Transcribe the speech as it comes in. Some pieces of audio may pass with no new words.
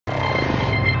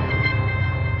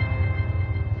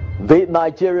The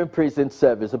Nigerian prison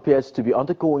service appears to be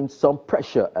undergoing some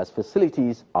pressure as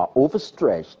facilities are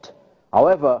overstretched.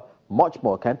 However, much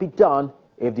more can be done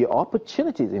if the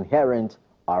opportunities inherent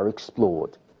are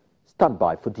explored. Stand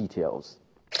by for details.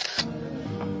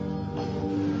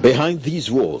 Behind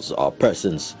these walls are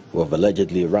persons who have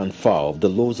allegedly run foul of the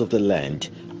laws of the land,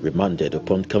 remanded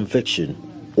upon conviction,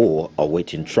 or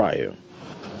awaiting trial.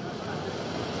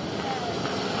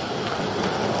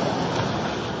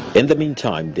 In the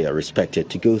meantime, they are expected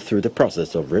to go through the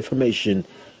process of reformation,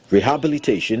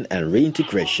 rehabilitation and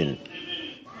reintegration,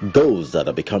 goals that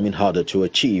are becoming harder to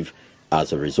achieve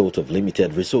as a result of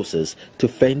limited resources to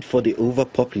fend for the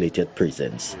overpopulated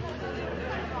prisons.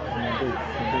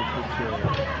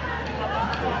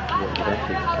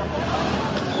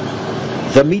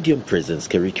 The medium prison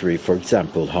Kirikiri, for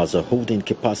example, has a holding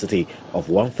capacity of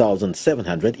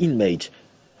 1,700 inmates.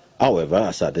 However,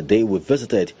 as at the day we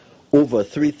visited, over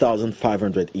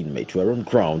 3,500 inmates were on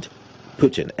ground,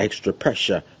 putting extra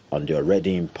pressure on the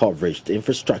already impoverished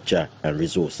infrastructure and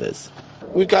resources.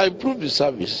 We can improve the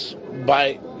service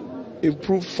by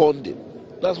improved funding.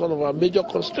 That's one of our major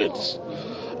constraints.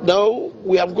 Now,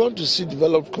 we have gone to see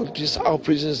developed countries how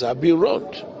prisons are being run.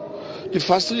 The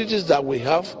facilities that we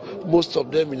have, most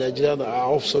of them in Nigeria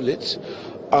are obsolete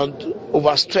and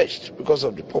overstretched because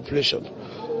of the population.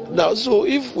 Now, so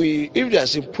if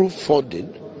there's improved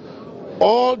funding,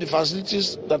 all the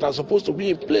facilities that are supposed to be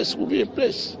in place will be in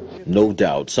place. No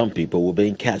doubt some people will be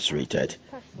incarcerated,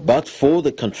 but for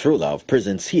the controller of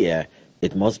prisons here,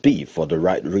 it must be for the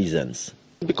right reasons.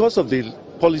 Because of the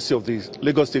policy of the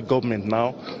Lagos State government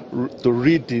now to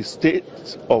rid the state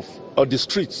of, or the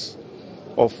streets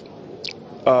of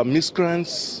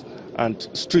miscreants and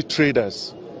street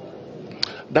traders,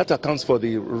 that accounts for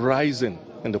the rising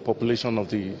in the population of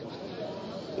the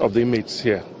inmates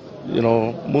here. You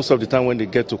know, most of the time when they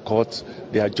get to court,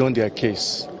 they adjourn their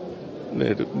case.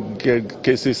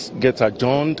 Cases get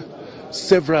adjourned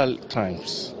several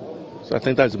times. So I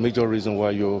think that's the major reason why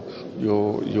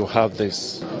you have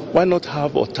this. Why not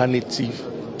have alternative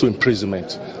to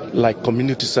imprisonment, like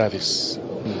community service?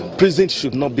 Prison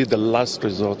should not be the last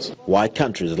resort. Why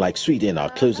countries like Sweden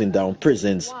are closing down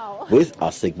prisons with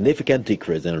a significant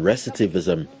decrease in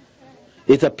recidivism,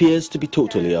 it appears to be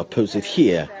totally opposite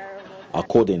here.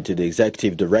 According to the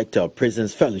Executive Director of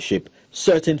Prisons Fellowship,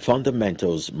 certain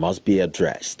fundamentals must be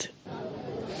addressed.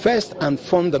 First and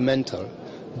fundamental,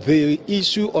 the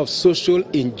issue of social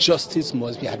injustice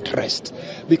must be addressed,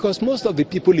 because most of the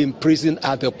people in prison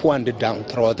are the poor and the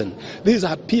downtrodden. These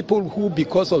are people who,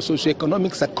 because of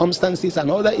socioeconomic circumstances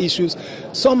and other issues,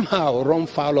 somehow run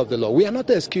foul of the law. We are not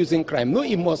excusing crime. No,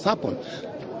 it must happen.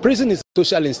 Prison is a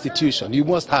social institution. You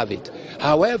must have it.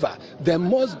 However, there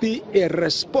must be a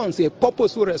response, a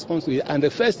purposeful response to it. And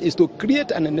the first is to create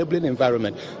an enabling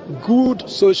environment, good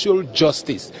social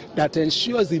justice that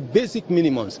ensures the basic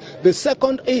minimums. The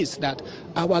second is that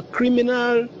our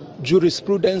criminal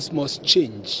jurisprudence must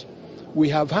change. We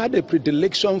have had a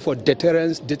predilection for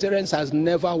deterrence. Deterrence has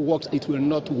never worked. It will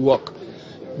not work.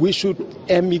 We should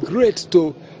emigrate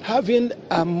to having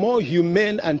a more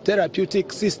humane and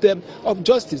therapeutic system of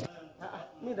justice.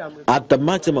 At the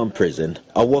maximum prison,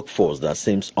 a workforce that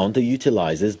seems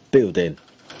underutilized is building.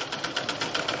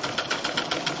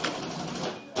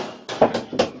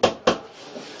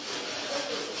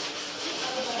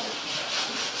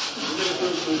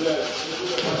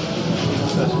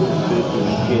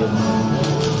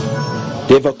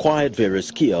 They've acquired various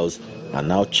skills and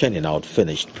now churning out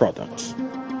finished products.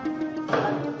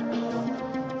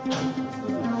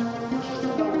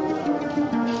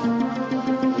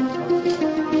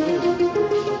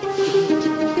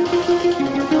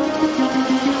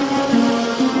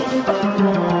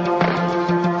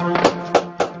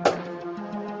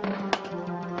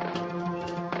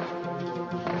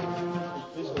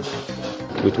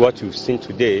 With what you've seen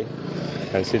today, you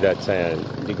can see that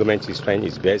the government is trying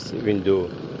its best, even though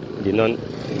the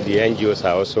NGOs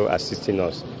are also assisting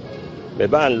us.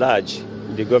 But by and large,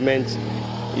 the government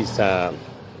is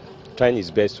trying its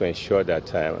best to ensure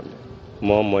that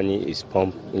more money is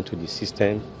pumped into the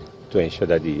system to ensure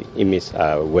that the inmates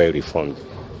are well reformed.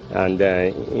 And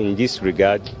in this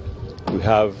regard, we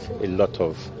have a lot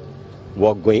of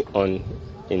work going on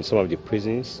in some of the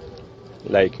prisons.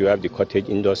 Like you have the cottage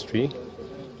industry,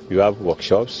 you have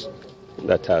workshops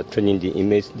that are training the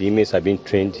inmates. The inmates are being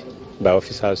trained by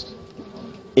officers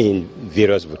in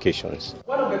various vocations.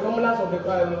 One of the formulas of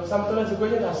the Sampson's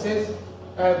equation that says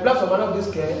plus or minus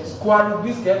this care, square root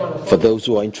this care. For those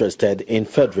who are interested in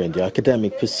furthering their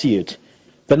academic pursuit,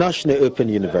 the National Open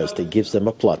University gives them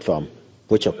a platform,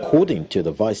 which according to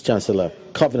the Vice Chancellor,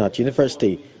 Covenant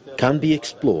University, can be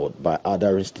explored by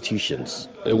other institutions.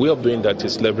 A way of doing that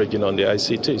is leveraging on the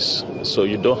ICTs, so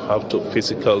you don't have to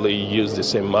physically use the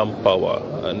same manpower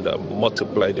and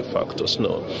multiply the factors.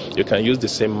 No, you can use the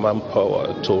same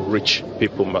manpower to reach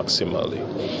people maximally.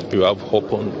 You have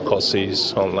open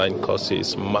courses, online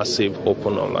courses, massive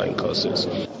open online courses.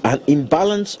 An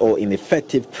imbalanced or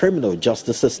ineffective criminal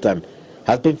justice system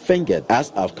has been fingered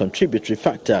as a contributory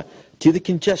factor to the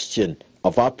congestion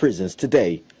of our prisons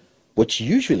today, which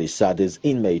usually saddens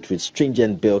inmates with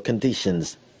stringent bail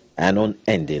conditions and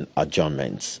unending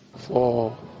adjournments.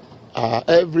 For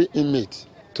every inmate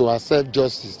to accept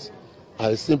justice,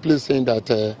 I simply saying that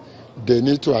they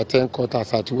need to attend court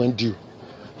as at when due.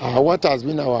 What has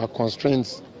been our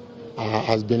constraints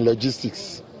has been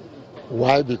logistics.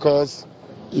 Why? Because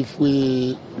if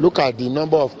we look at the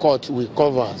number of courts we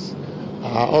cover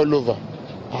all over,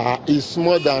 it's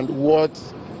more than what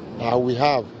we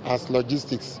have as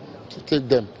logistics to take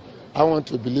them. I want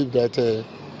to believe that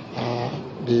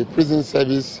the prison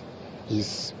service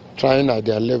is trying at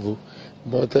their level,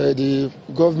 but the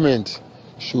government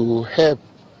should help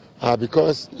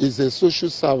because it's a social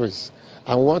service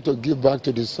and want to give back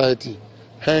to the society.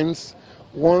 Hence,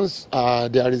 once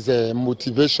there is a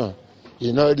motivation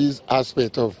in all these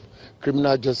aspects of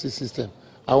criminal justice system,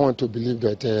 I want to believe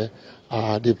that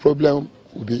the problem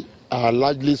will be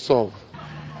largely solved.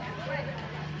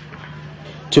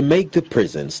 To make the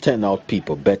prisons turn out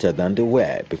people better than they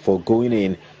were before going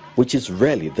in, which is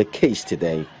rarely the case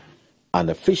today, an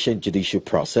efficient judicial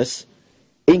process,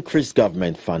 increased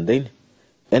government funding,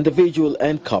 individual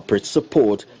and corporate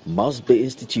support must be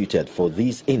instituted for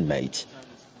these inmates.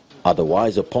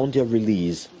 Otherwise, upon their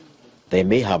release, they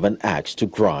may have an axe to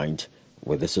grind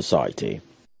with the society.